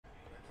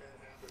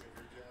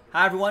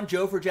Hi everyone,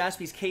 Joe for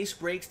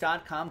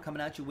JaspysCaseBreaks.com coming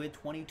at you with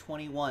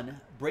 2021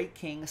 Break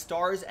King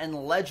Stars and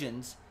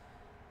Legends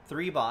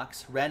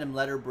 3-box random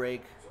letter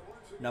break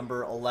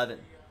number 11.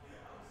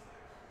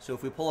 So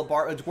if we pull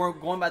a we're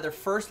going by their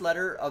first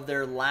letter of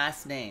their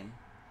last name.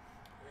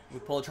 We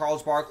pull a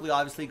Charles Barkley,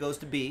 obviously goes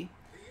to B.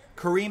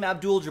 Kareem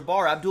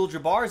Abdul-Jabbar.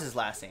 Abdul-Jabbar is his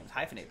last name. It's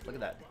hyphenated. Look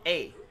at that.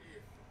 A.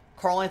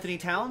 Carl Anthony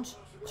Towns.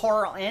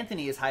 Carl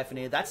Anthony is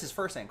hyphenated. That's his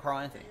first name, Carl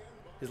Anthony.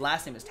 His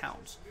last name is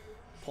Towns.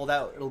 Pulled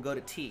out, it'll go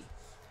to T.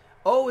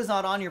 O is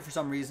not on here for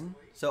some reason.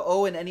 So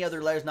O and any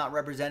other letters not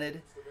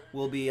represented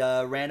will be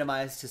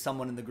randomized to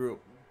someone in the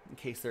group. In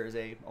case there is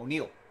a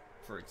O'Neal,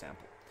 for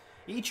example.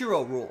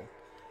 Ichiro rule.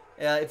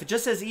 If it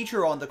just says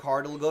Ichiro on the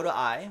card, it'll go to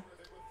I.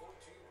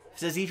 If it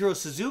says Ichiro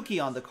Suzuki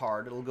on the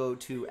card, it'll go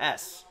to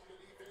S.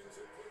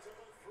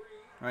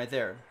 Right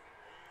there.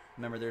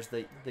 Remember, there's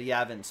the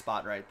Yavin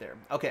spot right there.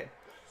 Okay.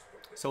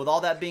 So with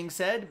all that being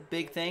said,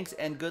 big thanks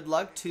and good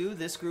luck to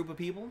this group of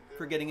people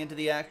for getting into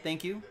the act.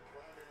 Thank you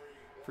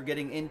for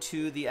getting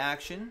into the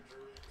action.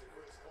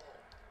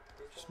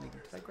 Just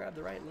making, did I grab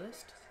the right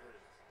list?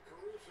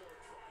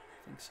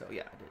 I think so.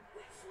 Yeah, I did.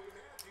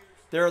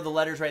 There are the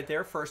letters right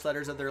there. First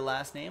letters of their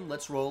last name.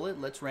 Let's roll it.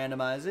 Let's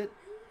randomize it.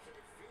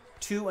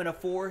 2 and a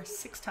 4,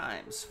 6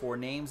 times for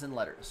names and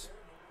letters.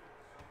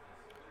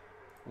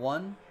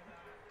 1,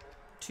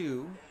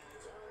 2,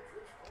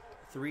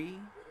 3,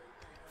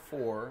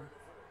 4,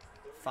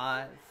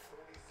 5,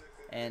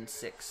 and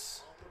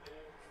 6.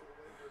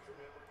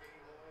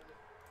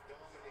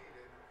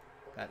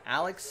 Got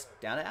Alex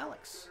down to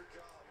Alex.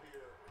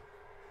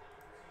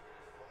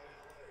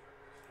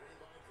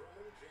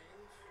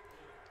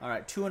 All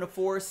right, 2 and a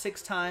 4,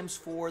 6 times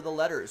for the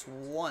letters.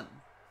 1,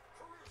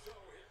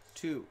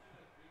 2,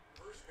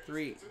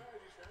 3,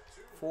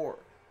 4,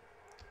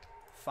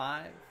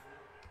 5,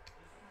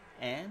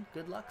 and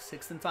good luck.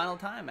 6th and final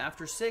time.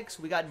 After 6,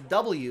 we got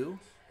W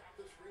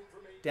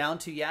down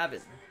to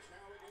Yavin.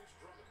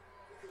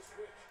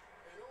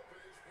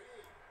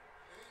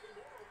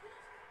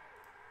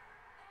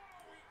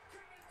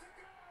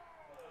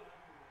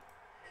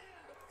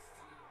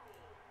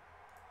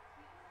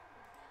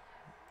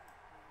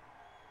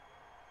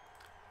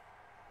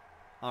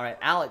 All right,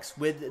 Alex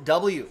with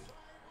W.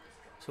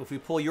 So if we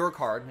pull your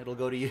card, it'll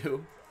go to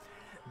you.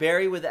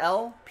 Barry with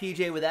L,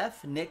 PJ with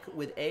F, Nick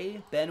with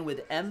A, Ben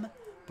with M,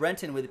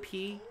 Brenton with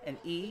P and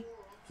E,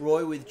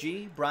 Roy with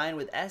G, Brian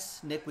with S,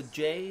 Nick with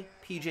J,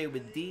 PJ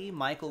with D,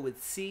 Michael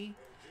with C,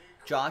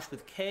 Josh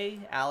with K,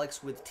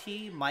 Alex with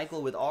T,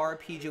 Michael with R,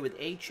 PJ with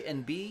H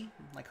and B,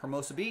 like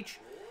Hermosa Beach,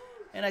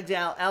 and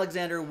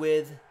Alexander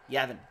with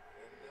Yavin.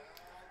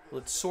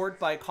 Let's sort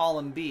by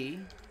column B.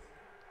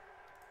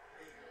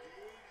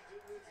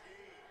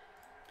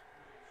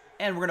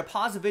 And we're going to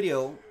pause the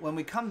video. When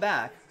we come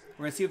back,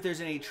 we're going to see if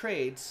there's any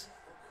trades,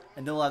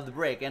 and then we'll have the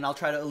break. And I'll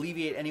try to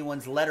alleviate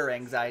anyone's letter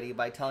anxiety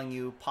by telling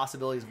you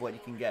possibilities of what you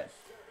can get.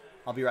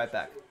 I'll be right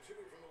back.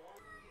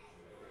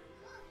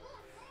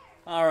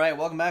 All right,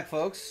 welcome back,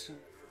 folks.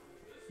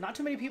 Not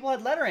too many people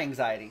had letter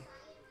anxiety.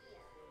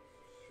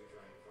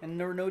 And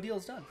there were no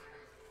deals done.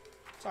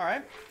 It's all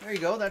right. There you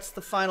go. That's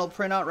the final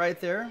printout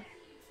right there.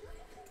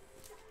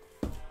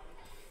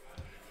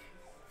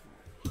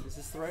 Is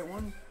this the right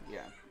one?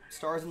 Yeah.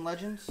 Stars and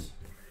Legends.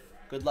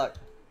 Good luck.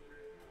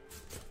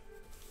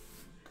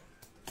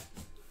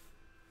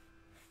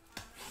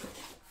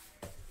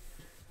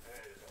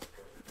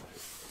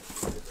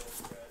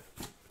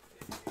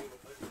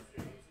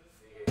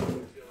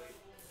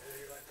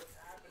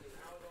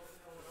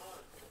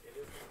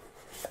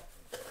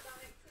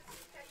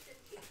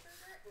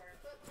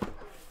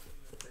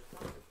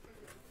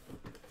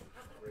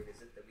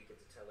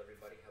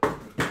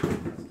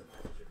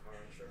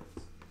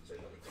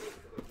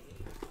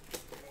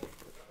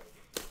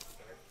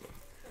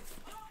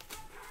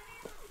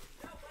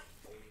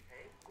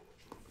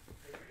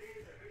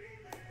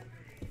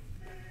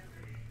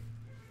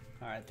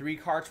 All right, 3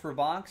 cards per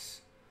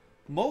box.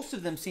 Most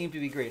of them seem to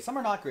be graded. Some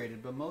are not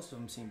graded, but most of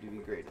them seem to be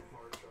graded.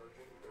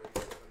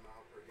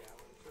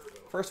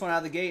 First one out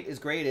of the gate is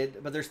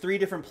graded, but there's 3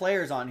 different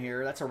players on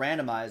here. That's a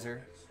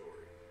randomizer.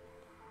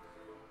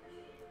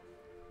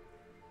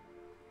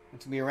 It's going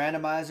to be a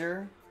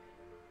randomizer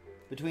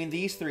between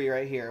these 3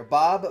 right here.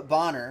 Bob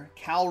Bonner,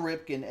 Cal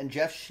Ripken, and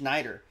Jeff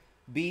Schneider.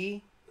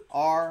 B,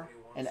 R,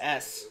 and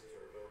S.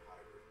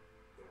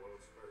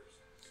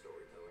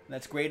 And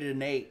that's graded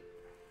an 8.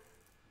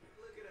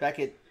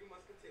 Beckett,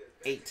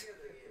 8. So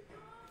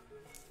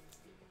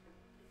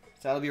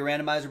that'll be a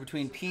randomizer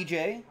between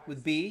PJ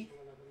with B,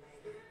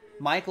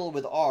 Michael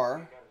with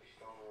R,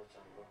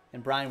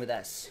 and Brian with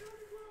S.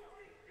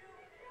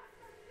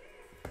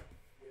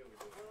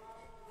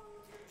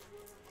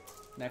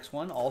 Next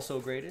one, also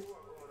graded.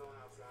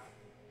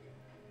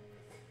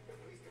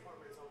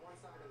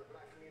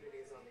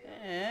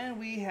 And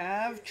we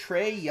have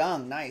Trae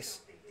Young,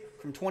 nice,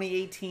 from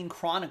 2018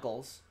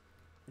 Chronicles.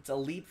 It's a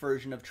elite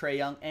version of Trae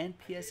Young and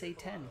PSA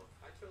 10.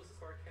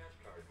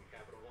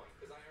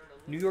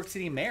 New York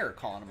City mayor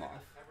calling him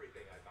off.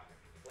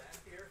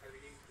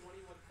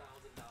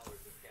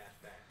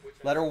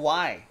 Letter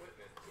Y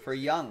for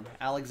Young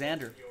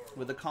Alexander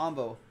with a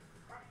combo.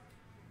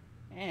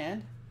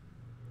 And,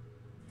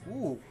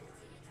 ooh,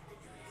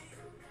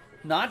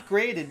 not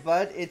graded,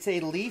 but it's a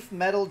Leaf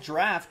Metal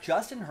Draft.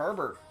 Justin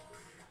Herbert.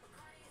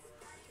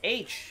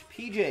 H,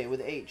 PJ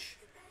with H.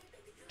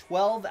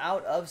 12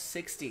 out of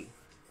 60.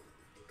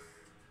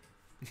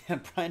 Yeah,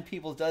 Brian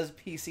Peoples does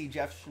PC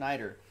Jeff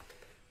Schneider.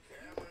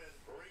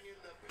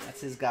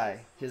 That's his guy.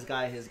 His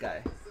guy, his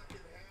guy.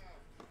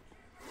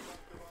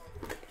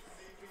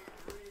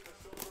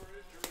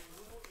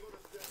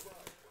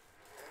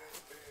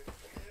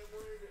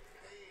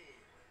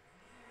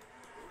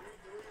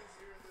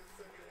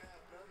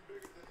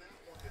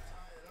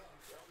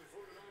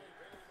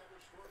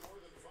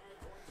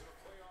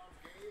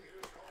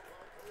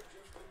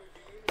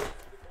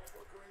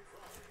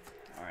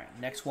 All right,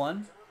 next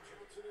one.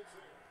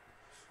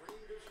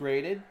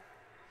 Graded.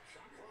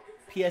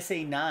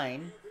 PSA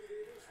 9.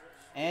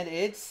 And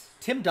it's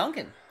Tim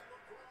Duncan.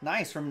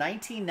 Nice, from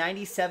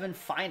 1997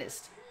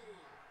 Finest.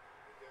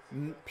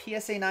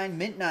 PSA 9,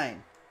 Mint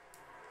 9.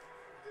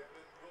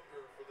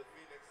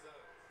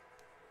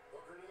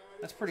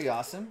 That's pretty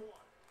awesome.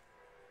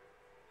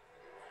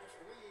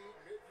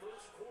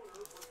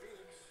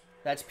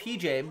 That's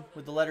PJ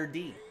with the letter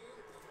D.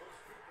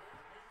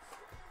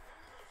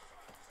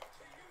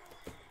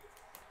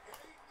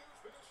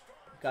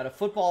 Got a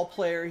football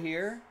player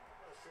here.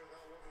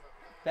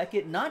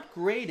 Beckett, not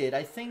graded.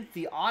 I think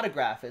the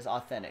autograph is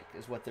authentic,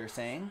 is what they're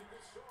saying.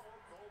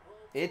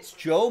 It's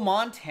Joe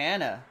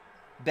Montana.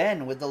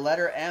 Ben with the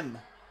letter M.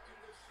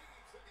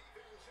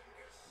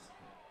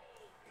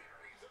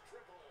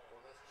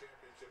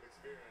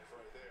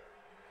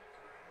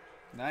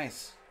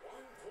 Nice.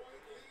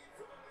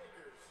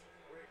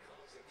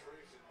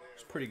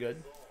 It's pretty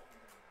good.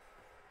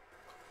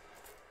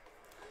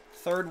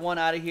 Third one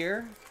out of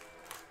here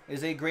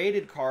is a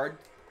graded card.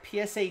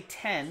 PSA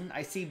 10.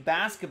 I see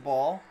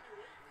basketball.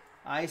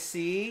 I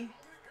see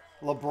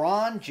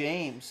LeBron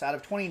James out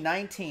of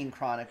 2019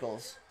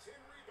 Chronicles.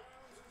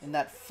 In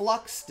that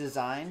Flux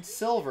design,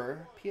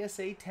 silver,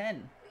 PSA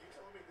 10.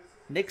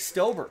 Nick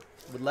Stober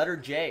with letter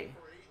J.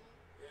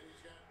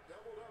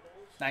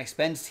 Nice.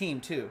 Ben's team,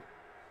 too.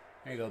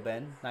 There you go,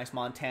 Ben. Nice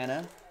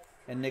Montana.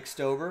 And Nick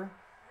Stober.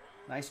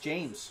 Nice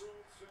James.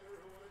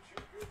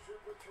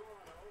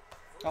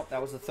 Oh,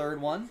 that was the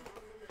third one.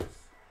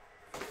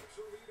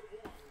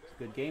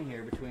 Good game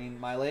here between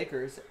my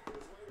Lakers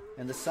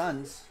and the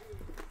Suns.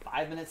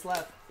 5 minutes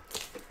left.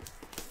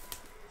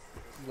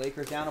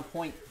 Lakers down a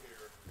point.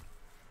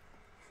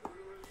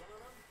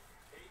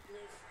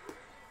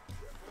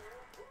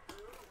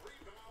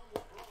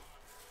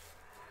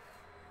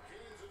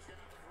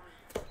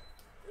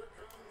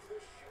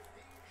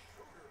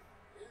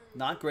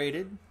 Not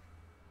graded.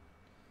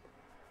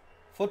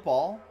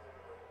 Football.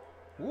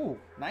 Ooh,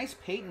 nice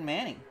Peyton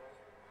Manning.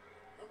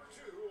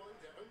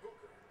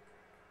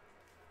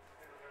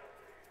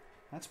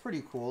 That's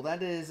pretty cool.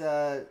 That is,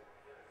 yeah,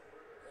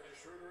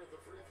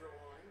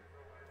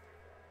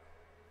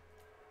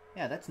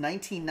 that's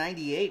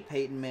 1998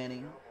 Peyton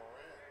Manning.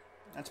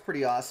 That's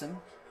pretty awesome.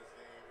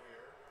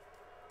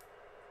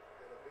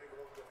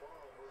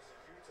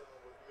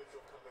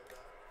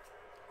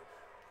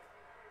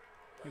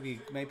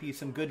 Maybe might be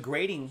some good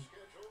grading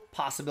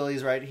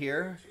possibilities right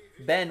here.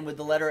 Ben with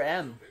the letter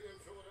M.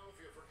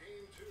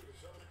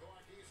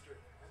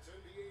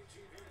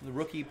 The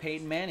rookie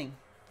Peyton Manning.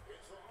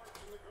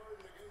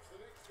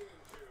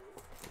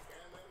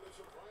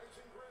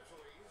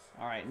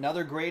 All right,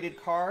 another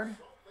graded card.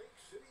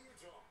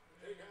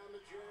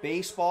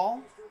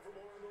 Baseball.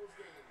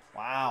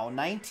 Wow,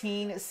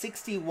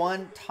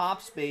 1961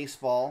 Topps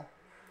Baseball.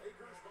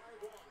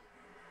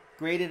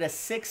 Graded a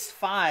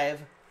 6.5.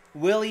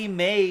 Willie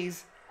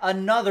Mays,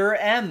 another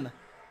M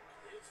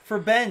for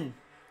Ben.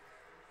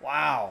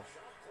 Wow.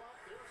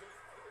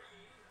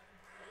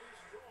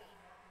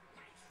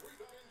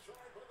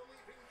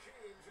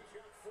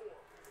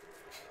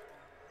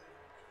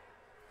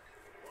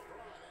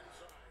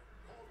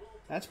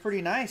 That's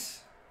pretty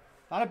nice.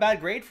 Not a bad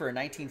grade for a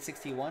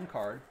 1961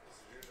 card.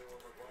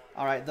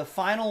 All right, the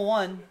final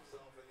one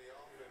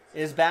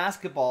is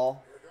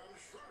basketball.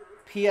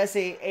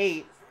 PSA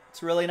 8.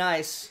 It's really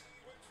nice.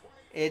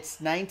 It's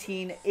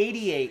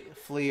 1988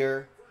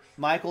 Fleer.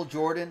 Michael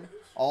Jordan,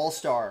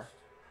 All-Star.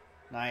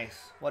 Nice.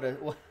 What?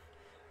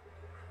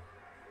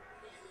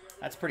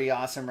 That's pretty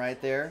awesome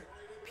right there.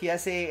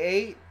 PSA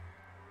 8.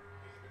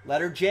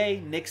 Letter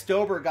J. Nick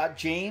Stober got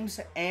James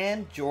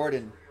and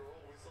Jordan.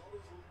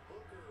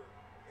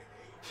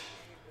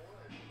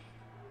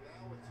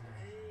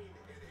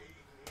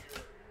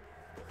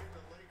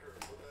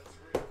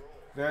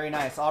 Very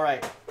nice. All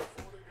right.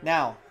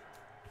 Now,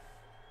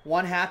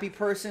 one happy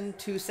person,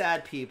 two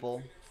sad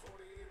people.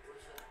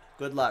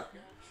 Good luck.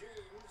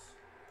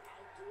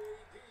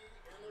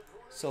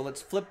 So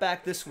let's flip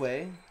back this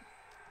way.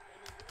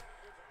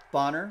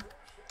 Bonner,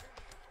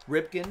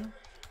 Ripken,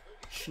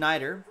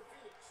 Schneider,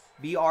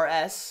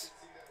 BRS.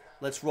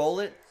 Let's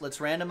roll it. Let's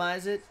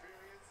randomize it.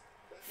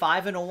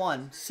 5 and a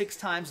 1. 6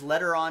 times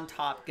letter on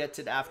top gets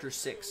it after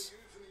 6.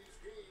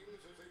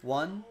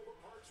 1,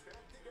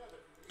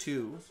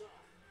 2,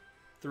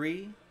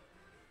 3,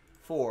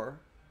 4,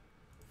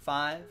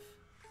 5,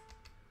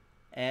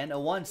 and a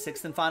 1.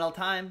 Sixth and final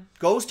time.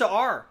 Goes to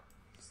R.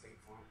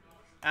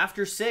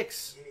 After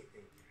 6.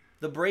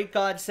 The break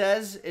god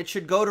says it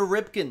should go to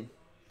Ripken.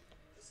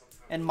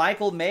 And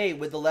Michael May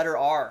with the letter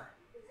R.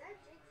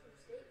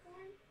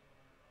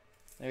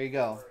 There you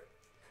go.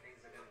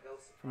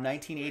 From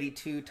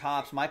 1982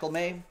 Topps, Michael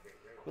May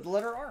with the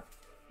letter R.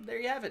 There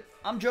you have it.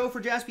 I'm Joe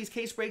for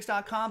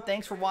JaspysCaseBreaks.com.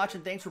 Thanks for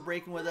watching. Thanks for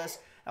breaking with us.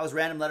 That was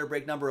random letter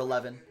break number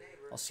 11.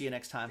 I'll see you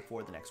next time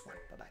for the next one.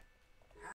 Bye-bye.